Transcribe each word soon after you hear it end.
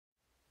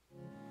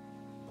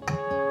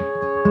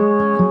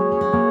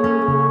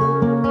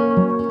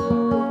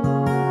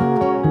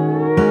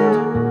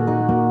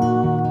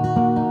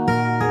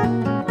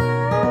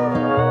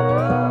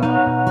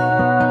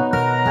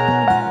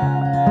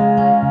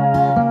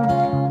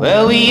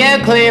Well, we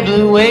have clear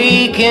blue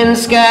waking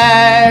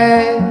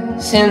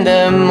skies in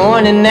the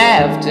morning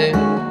after,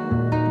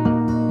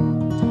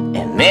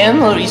 and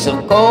memories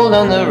of gold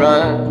on the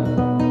run,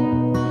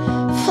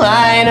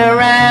 flying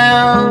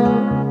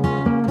around.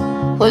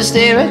 Was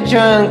there a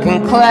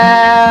drunken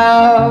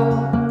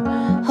cloud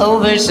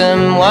over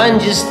someone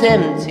just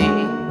empty?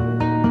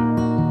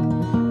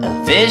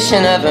 A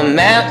vision of a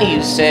mountain,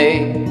 you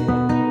say.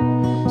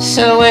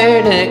 So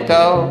where did it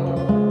go?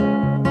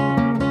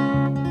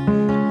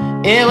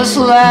 It was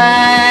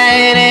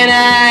light and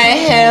I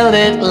held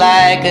it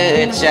like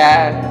a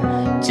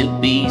child, to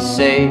be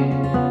safe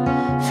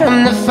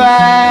from the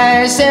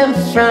fires and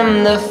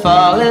from the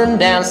falling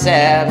down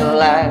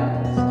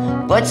satellites.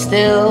 But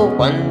still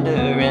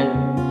wondering,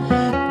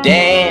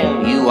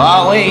 damn, you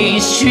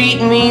always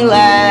treat me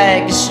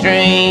like a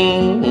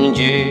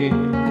stranger.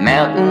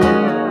 Mountain,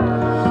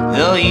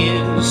 though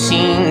you've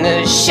seen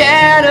the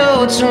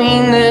shadow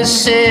between the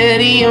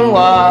city and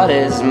what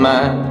is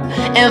mine,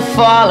 and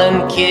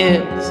fallen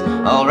kids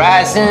all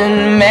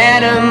rising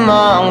mad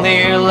among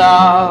their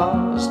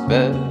lost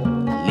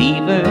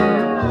believers,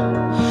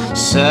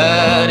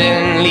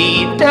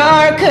 suddenly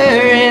darker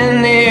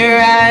in their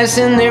eyes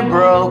and their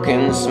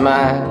broken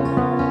smiles.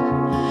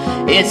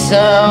 It's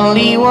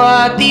only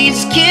what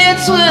these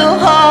kids will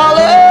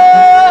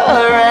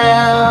holler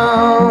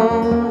around.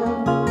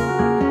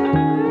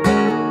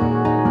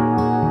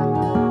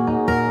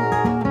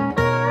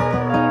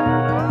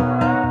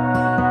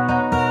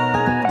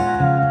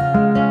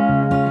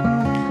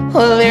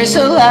 Well, there's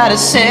a lot of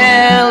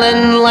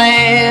selling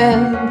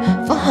land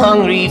for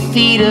hungry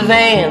feet of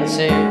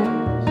answers,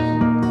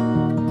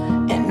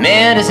 and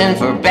medicine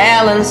for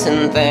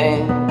balancing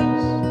things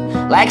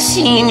like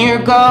senior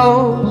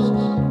ghosts.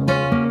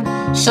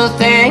 So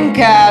thank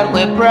God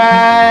we're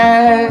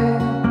bright,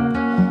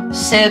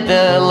 said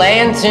the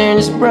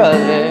lantern's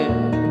brother,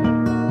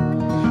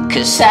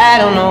 'cause I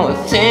don't know a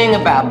thing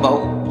about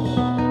boats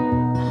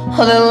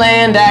or the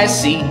land I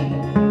see.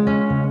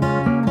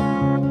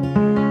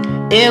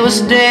 It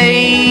was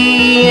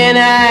day and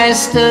I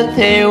stood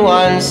there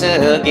once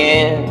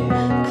again,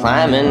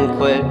 climbing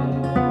quick,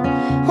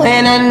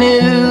 when I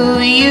knew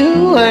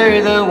you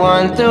were the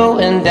one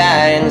throwing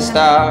dying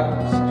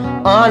stars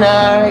on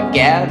our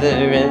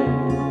gathering.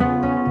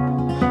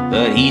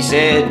 But he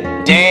said,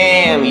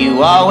 damn,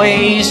 you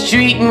always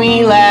treat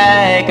me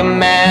like a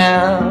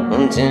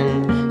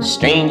mountain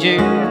stranger.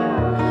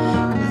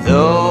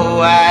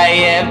 Though I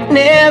have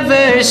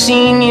never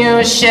seen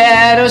your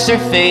shadows or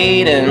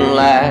fading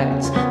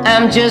lights,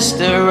 I'm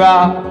just a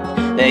rock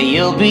that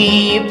you'll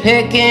be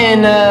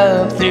picking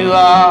up through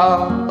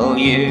all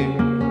your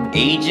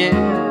ages.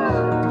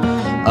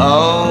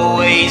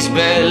 Always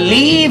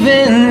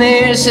believing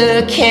there's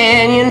a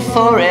canyon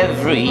for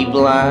every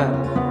blind.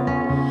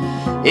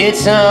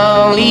 It's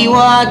only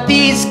what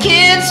these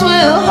kids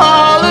will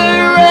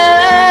holler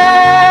around.